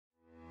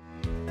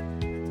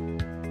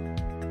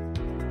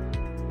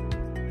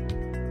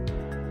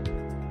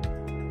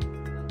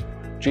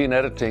Gene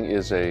editing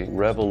is a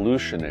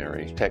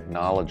revolutionary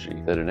technology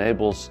that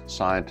enables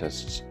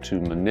scientists to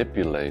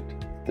manipulate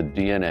the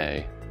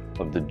DNA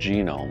of the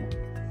genome.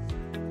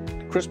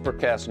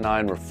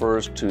 CRISPR-Cas9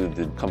 refers to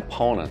the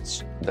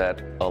components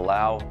that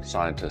allow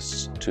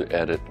scientists to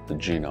edit the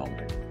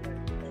genome.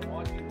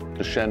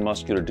 Duchenne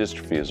Muscular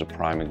Dystrophy is a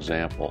prime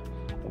example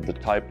of the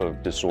type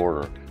of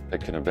disorder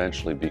that can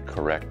eventually be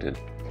corrected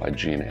by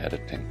gene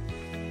editing.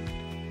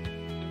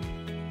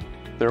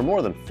 There are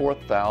more than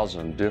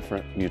 4,000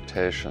 different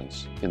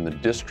mutations in the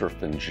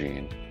dystrophin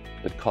gene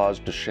that cause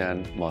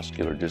Duchenne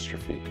muscular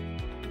dystrophy.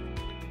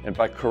 And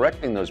by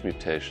correcting those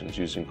mutations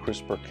using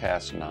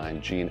CRISPR-Cas9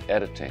 gene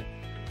editing,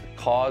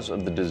 the cause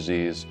of the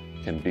disease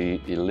can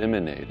be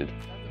eliminated.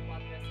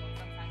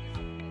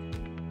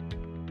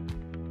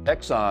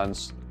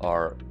 Exons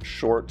are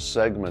short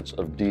segments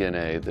of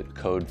DNA that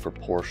code for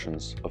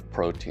portions of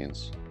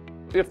proteins.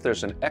 If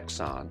there's an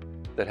exon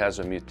that has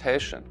a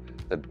mutation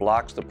that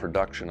blocks the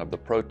production of the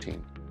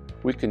protein,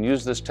 we can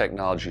use this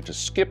technology to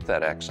skip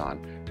that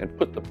exon and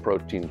put the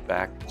protein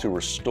back to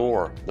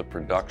restore the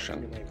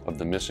production of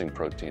the missing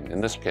protein,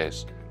 in this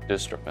case,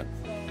 dystrophin.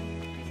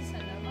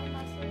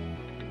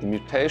 The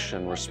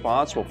mutation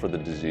responsible for the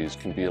disease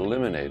can be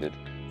eliminated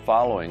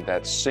following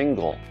that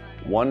single,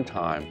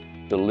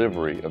 one-time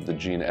delivery of the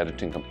gene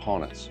editing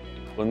components.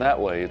 In that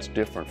way, it's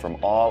different from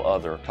all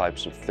other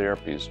types of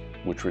therapies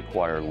which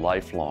require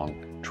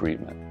lifelong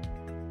treatment.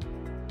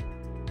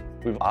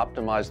 We've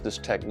optimized this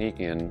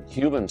technique in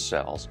human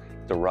cells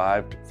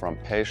derived from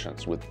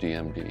patients with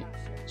DMD.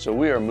 So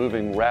we are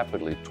moving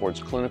rapidly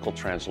towards clinical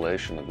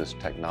translation of this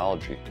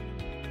technology.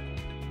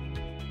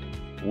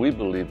 We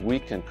believe we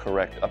can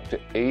correct up to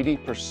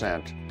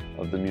 80%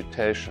 of the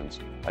mutations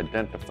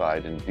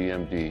identified in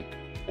DMD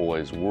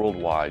boys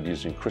worldwide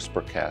using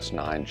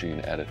CRISPR-Cas9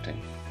 gene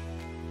editing.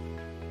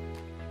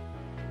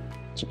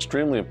 It's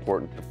extremely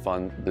important to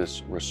fund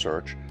this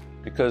research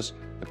because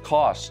the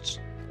costs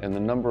and the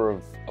number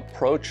of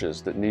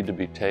approaches that need to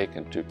be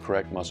taken to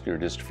correct muscular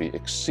dystrophy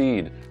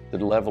exceed the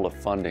level of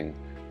funding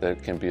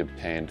that can be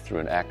obtained through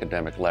an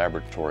academic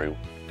laboratory.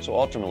 So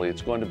ultimately,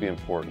 it's going to be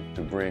important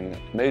to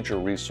bring major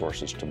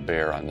resources to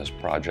bear on this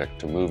project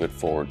to move it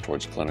forward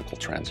towards clinical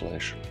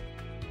translation.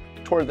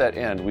 Toward that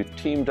end, we've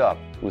teamed up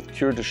with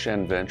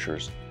CureDuchenne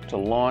Ventures to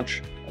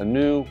launch a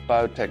new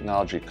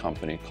biotechnology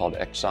company called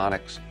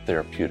Exonics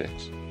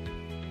Therapeutics.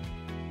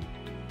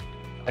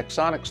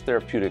 Exonics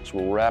Therapeutics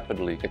will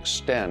rapidly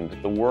extend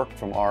the work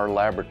from our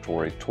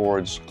laboratory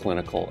towards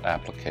clinical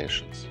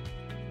applications.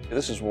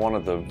 This is one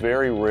of the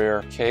very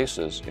rare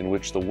cases in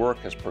which the work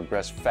has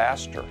progressed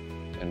faster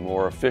and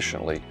more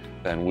efficiently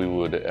than we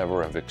would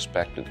ever have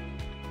expected.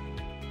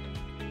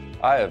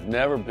 I have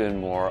never been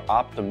more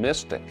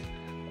optimistic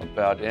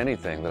about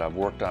anything that I've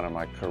worked on in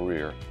my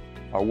career.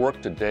 Our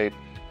work to date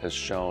has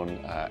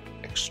shown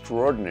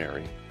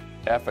extraordinary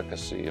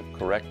efficacy of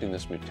correcting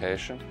this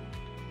mutation.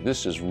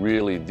 This is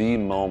really the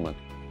moment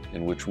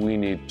in which we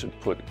need to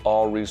put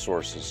all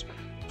resources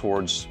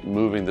towards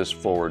moving this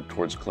forward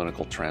towards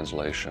clinical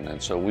translation. And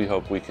so we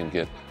hope we can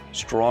get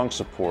strong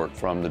support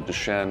from the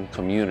Duchenne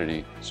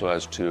community so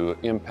as to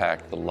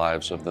impact the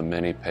lives of the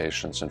many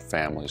patients and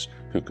families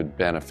who could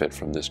benefit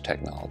from this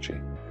technology.